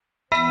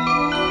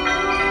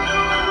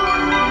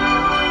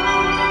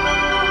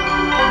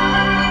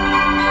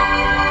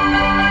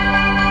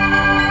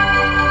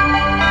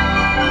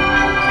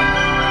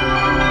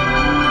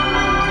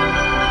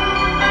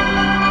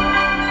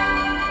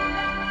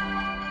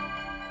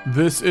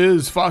This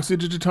is Foxy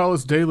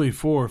Digitalis Daily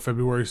for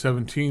February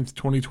 17th,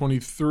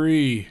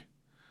 2023.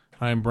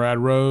 I am Brad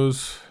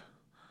Rose.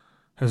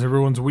 Has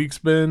everyone's weeks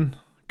been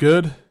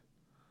good?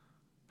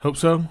 Hope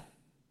so.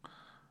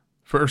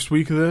 First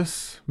week of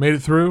this. Made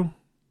it through.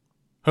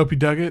 Hope you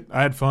dug it.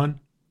 I had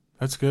fun.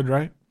 That's good,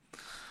 right?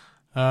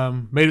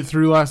 Made it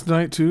through last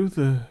night, too.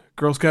 The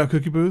Girl Scout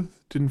cookie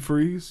booth. Didn't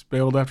freeze.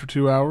 Bailed after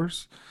 2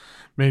 hours.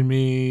 Made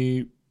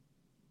me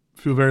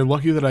feel very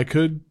lucky that I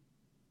could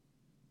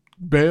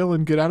bail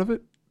and get out of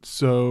it.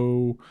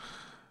 So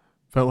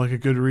felt like a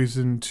good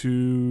reason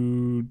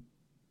to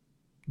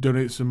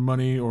donate some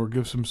money or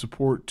give some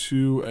support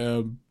to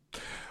a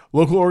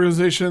local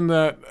organization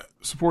that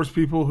supports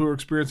people who are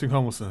experiencing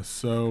homelessness.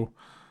 So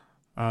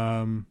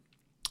I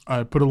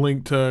put a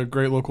link to a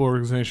great local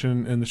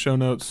organization in the show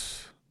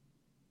notes,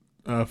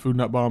 Food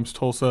Nut Bombs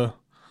Tulsa.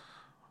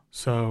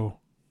 So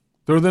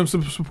throw them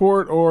some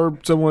support or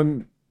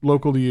someone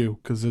local to you,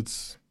 because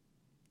it's,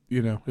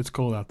 you know, it's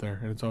cold out there,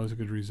 and it's always a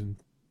good reason.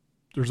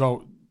 There's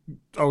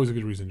always a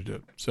good reason to do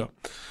it. So,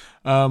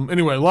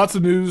 anyway, lots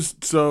of news.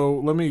 So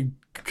I'm going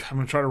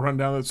to try to run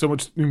down that. So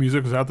much new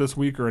music was out this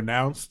week or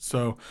announced.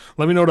 So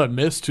let me know what I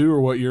missed too,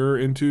 or what you're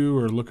into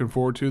or looking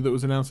forward to that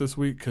was announced this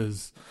week,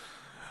 because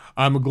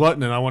I'm a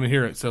glutton and I want to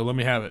hear it. So let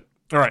me have it.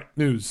 All right,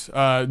 news.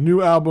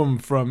 New album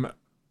from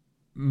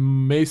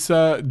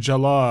Mesa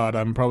Jalad.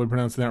 I'm probably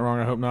pronouncing that wrong.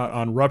 I hope not.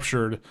 On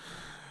Ruptured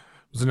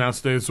was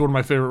announced today. It's one of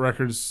my favorite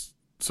records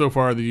so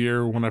far of the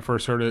year. When I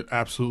first heard it,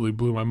 absolutely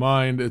blew my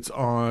mind. It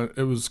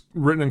was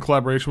written in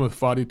collaboration with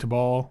Fadi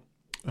Tabal.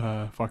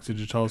 Foxy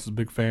Digitalis is a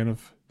big fan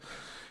of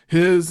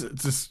his.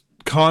 It's this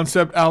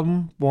concept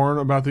album born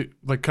about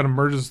kind of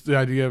merges the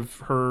idea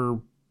of her.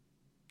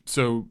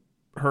 So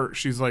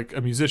she's like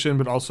a musician,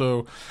 but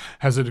also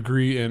has a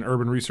degree in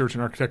urban research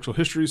and architectural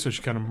history. So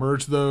she kind of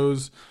merged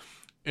those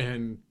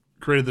and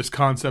created this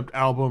concept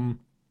album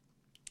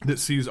that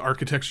sees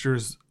architecture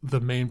as the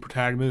main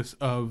protagonist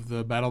of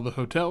the Battle of the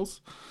Hotels.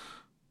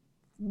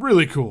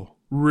 Really cool.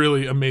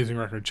 Really amazing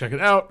record. Check it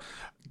out.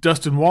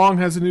 Dustin Wong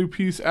has a new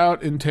piece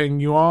out in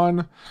Tang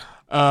Yuan.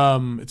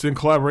 It's in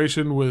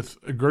collaboration with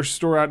a grocery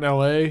store out in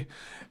LA.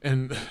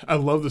 And I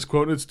love this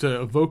quote. It's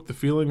to evoke the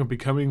feeling of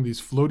becoming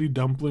these floaty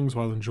dumplings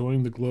while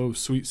enjoying the glow of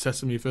sweet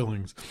sesame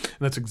fillings.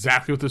 And that's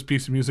exactly what this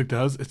piece of music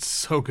does. It's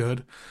so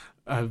good.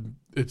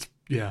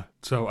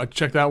 So I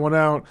checked that one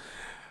out.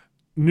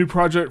 New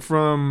project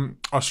from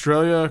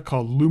Australia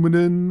called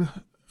Luminen,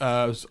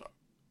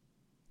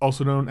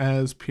 also known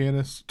as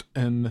pianist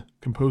and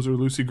composer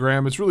Lucy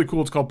Graham. It's really cool.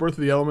 It's called Birth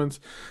of the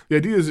Elements. The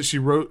idea is that she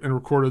wrote and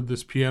recorded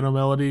this piano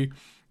melody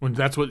when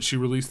that's what she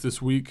released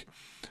this week.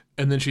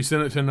 And then she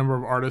sent it to a number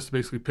of artists to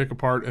basically pick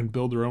apart and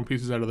build their own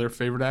pieces out of their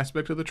favorite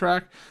aspect of the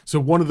track. So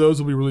one of those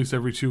will be released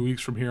every 2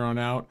 weeks from here on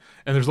out.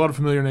 And there's a lot of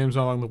familiar names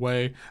along the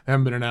way. They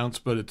haven't been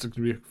announced, but it's going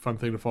to be a fun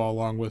thing to follow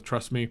along with.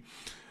 Trust me.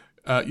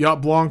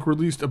 Yacht Blanc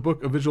released a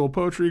book of visual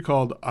poetry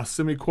called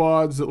Asimi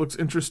Quads that looks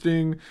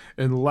interesting.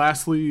 And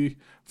lastly,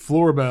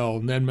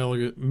 Florbell, Ned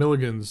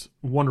Milligan's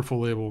wonderful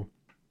label,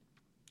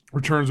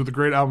 returns with a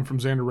great album from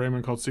Xander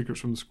Raymond called Secrets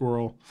from a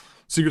Squirrel,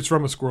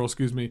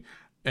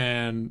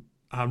 and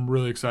I'm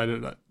really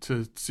excited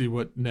to see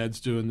what Ned's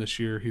doing this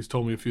year. He's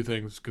told me a few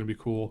things. It's going to be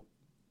cool.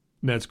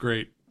 Ned's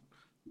great.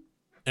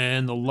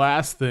 And the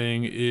last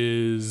thing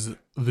is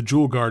The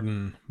Jewel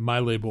Garden, my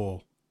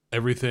label.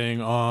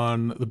 Everything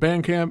on the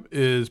Bandcamp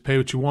is pay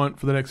what you want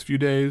for the next few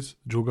days.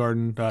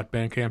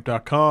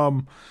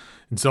 jewelgarden.bandcamp.com,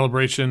 in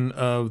celebration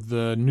of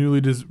the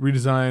newly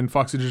redesigned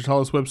Foxy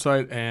Digitalis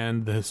website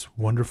and this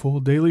wonderful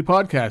daily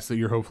podcast that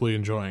you're hopefully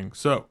enjoying.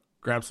 So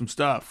grab some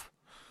stuff.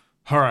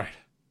 All right.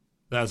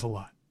 That's a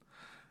lot.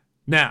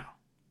 Now,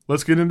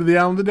 let's get into the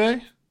album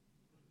today,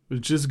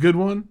 which is a good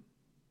one.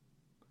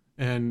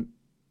 And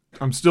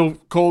I'm still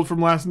cold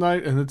from last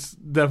night, and it's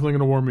definitely going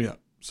to warm me up.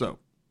 So,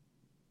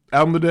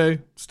 album of the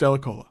day, Stella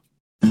Kola.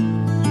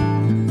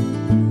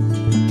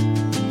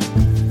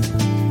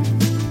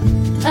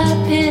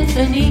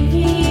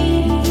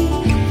 Epiphany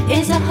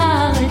is a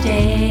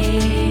holiday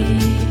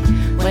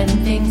when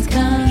things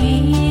come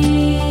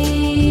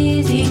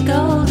easy,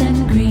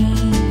 golden green.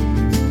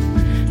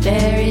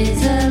 There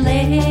is a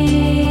lady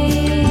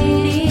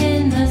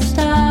in the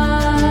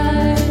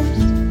stars,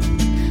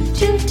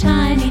 too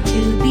tiny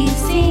to be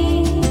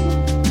seen.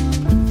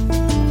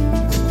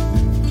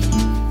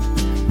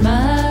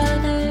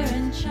 Mother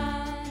and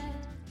child.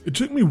 It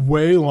took me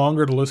way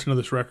longer to listen to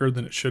this record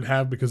than it should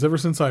have, because ever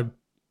since I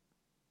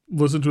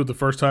listened to it the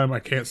first time, I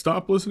can't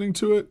stop listening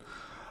to it.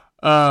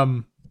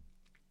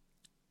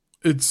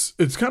 It's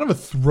kind of a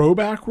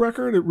throwback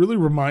record. It really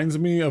reminds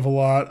me of a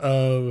lot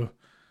of,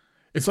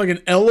 it's like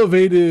an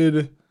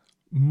elevated,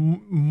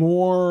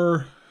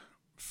 more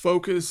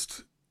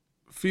focused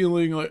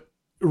feeling. Like,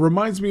 it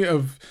reminds me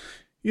of,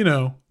 you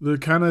know, the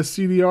kind of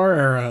CDR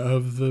era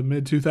of the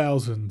mid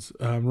 2000s.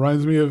 It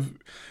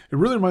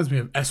really reminds me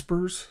of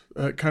Espers.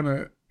 Kind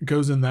of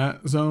goes in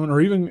that zone. Or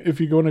even if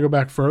you want to go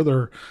back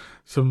further,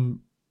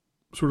 some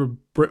sort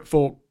of Brit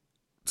folk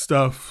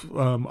stuff,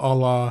 a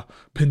la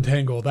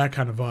Pentangle, that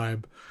kind of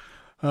vibe.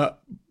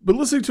 But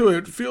listening to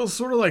it feels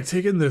sort of like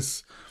taking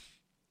this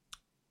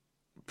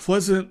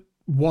pleasant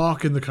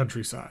walk in the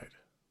countryside.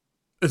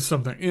 It's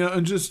something,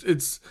 and just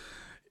it's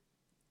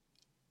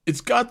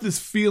got this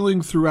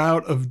feeling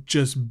throughout of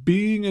just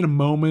being in a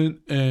moment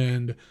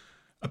and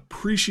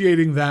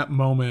appreciating that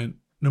moment,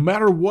 no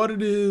matter what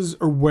it is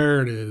or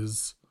where it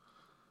is,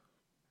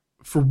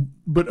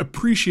 but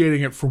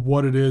appreciating it for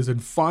what it is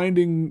and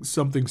finding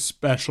something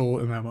special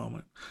in that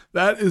moment.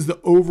 That is the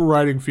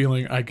overriding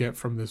feeling I get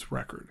from this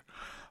record.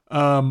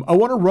 I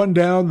want to run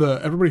down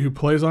everybody who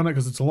plays on it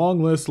because it's a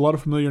long list, a lot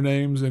of familiar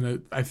names,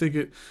 and I think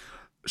it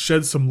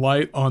sheds some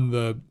light on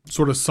the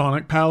sort of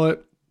sonic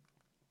palette.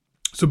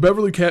 So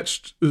Beverly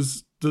Ketch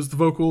does the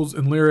vocals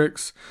and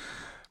lyrics.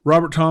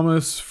 Robert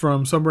Thomas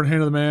from Sunburned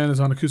Hand of the Man is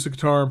on acoustic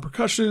guitar and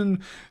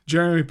percussion.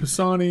 Jeremy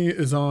Pisani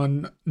is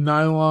on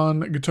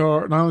nylon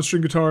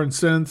string guitar and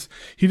synth.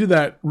 He did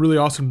that really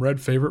awesome Red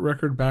Favorite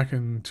record back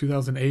in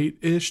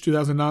 2008-ish,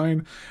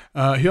 2009.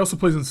 He also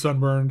plays in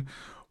Sunburned.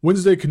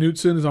 Wednesday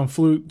Knutson is on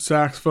flute,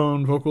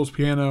 saxophone, vocals,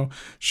 piano.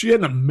 She had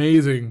an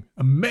amazing,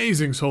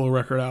 amazing solo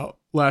record out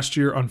last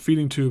year on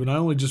Feeding Tube, and I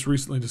only just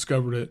recently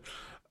discovered it,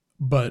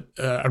 but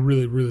I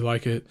really, really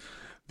like it.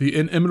 The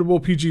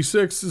inimitable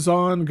PG6 is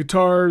on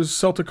guitars,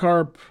 Celtic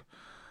harp,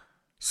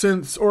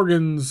 synths,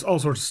 organs, all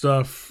sorts of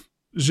stuff.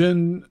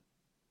 Jen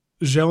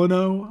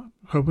Gelino,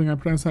 hoping I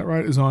pronounced that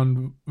right, is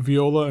on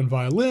viola and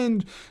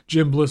violin.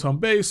 Jim Bliss on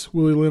bass,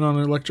 Willie Lynn on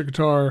electric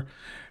guitar,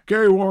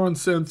 Gary Warr on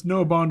synth,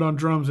 Noah Bond on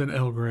drums, and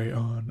El Gray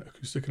on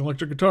acoustic and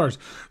electric guitars.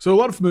 So a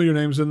lot of familiar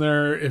names in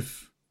there.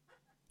 If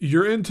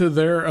you're into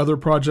their other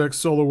projects,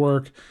 solo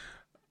work,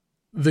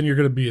 then you're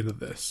going to be into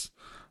this.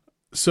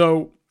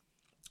 So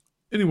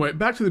anyway,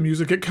 back to the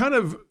music. It kind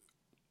of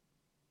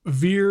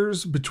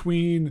veers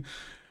between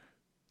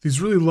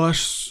these really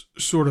lush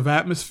sort of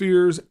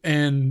atmospheres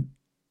and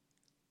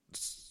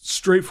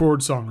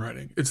straightforward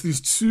songwriting. It's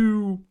these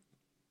two...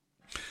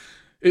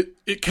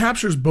 It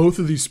captures both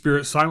of these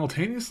spirits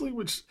simultaneously,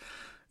 which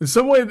in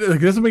some way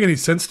it doesn't make any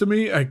sense to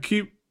me. I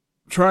keep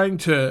trying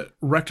to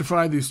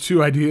rectify these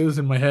two ideas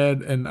in my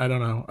head, and I don't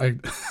know. I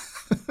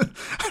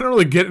don't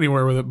really get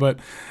anywhere with it, but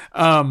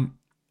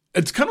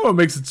it's kind of what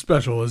makes it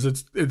special. Is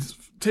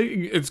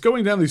it's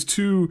going down these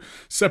two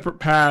separate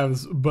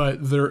paths,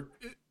 but they're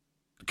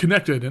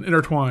connected and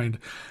intertwined,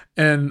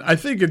 and I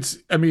think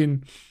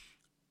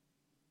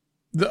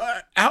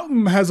the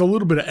album has a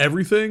little bit of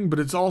everything, but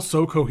it's all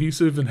so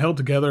cohesive and held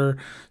together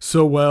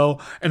so well.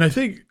 And I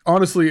think,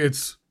 honestly,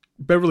 it's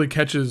Beverly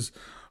Ketch's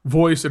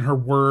voice and her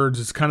words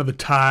is kind of the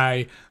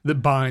tie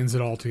that binds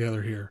it all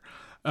together here.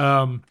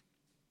 A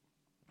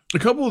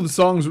couple of the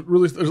songs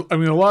really, a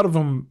lot of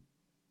them,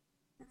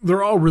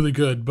 they're all really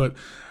good, but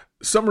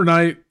Summer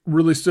Night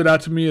really stood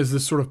out to me as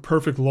this sort of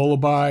perfect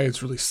lullaby.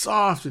 It's really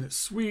soft and it's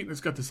sweet and it's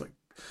got this like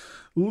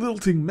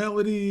lilting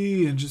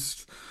melody and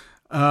just...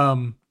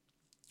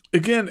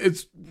 Again,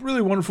 it's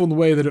really wonderful in the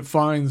way that it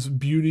finds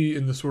beauty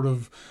in the sort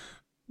of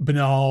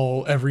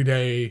banal,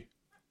 everyday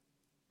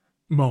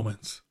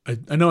moments.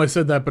 I know I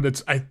said that,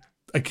 but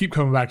I keep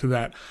coming back to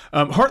that.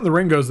 Heart in the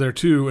Ring goes there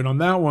too, and on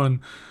that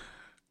one,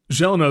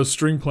 Gelino's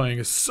string playing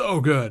is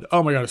so good.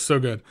 Oh my God, it's so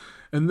good.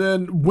 And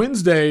then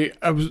Wednesday,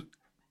 I was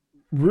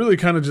really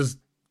kind of just,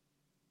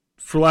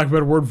 for lack of a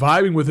better word,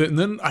 vibing with it, and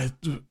then I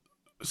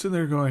was sitting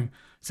there going,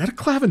 is that a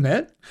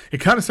clavinet? It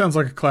kind of sounds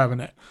like a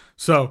clavinet.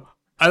 So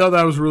I thought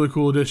that was a really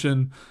cool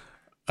addition.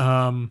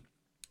 Like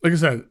I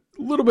said,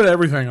 a little bit of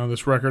everything on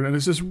this record, and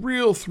it's this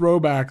real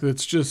throwback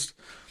that's just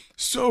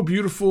so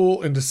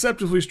beautiful and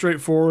deceptively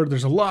straightforward.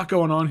 There's a lot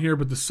going on here,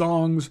 but the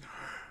songs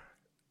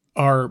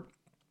are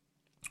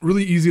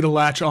really easy to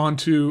latch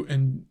onto,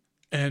 and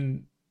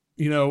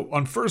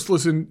on first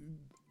listen,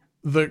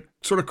 the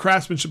sort of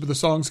craftsmanship of the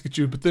songs get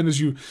you, but then as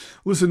you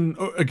listen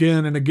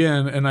again and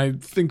again, and I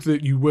think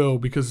that you will,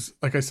 because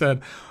like I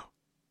said,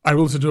 I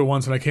listened to it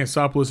once and I can't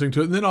stop listening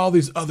to it. And then all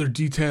these other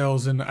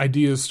details and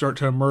ideas start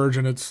to emerge,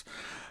 and it's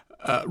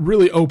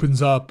really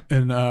opens up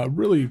in a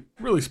really,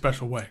 really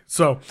special way.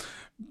 So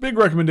big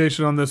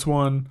recommendation on this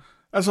one.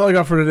 That's all I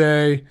got for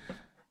today.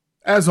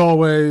 As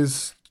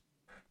always,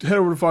 head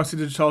over to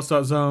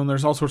foxydigitalis.zone.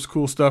 There's all sorts of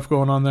cool stuff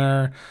going on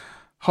there.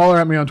 Holler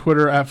at me on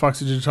Twitter at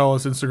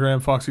foxydigitalis,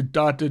 Instagram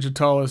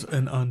foxy.digitalis.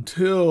 And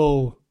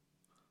until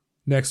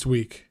next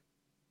week,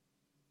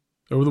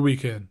 over the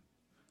weekend,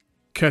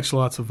 catch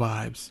lots of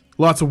vibes.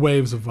 Lots of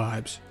waves of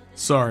vibes.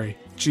 Sorry.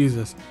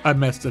 Jesus. I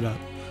messed it up.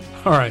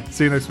 All right.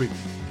 See you next week.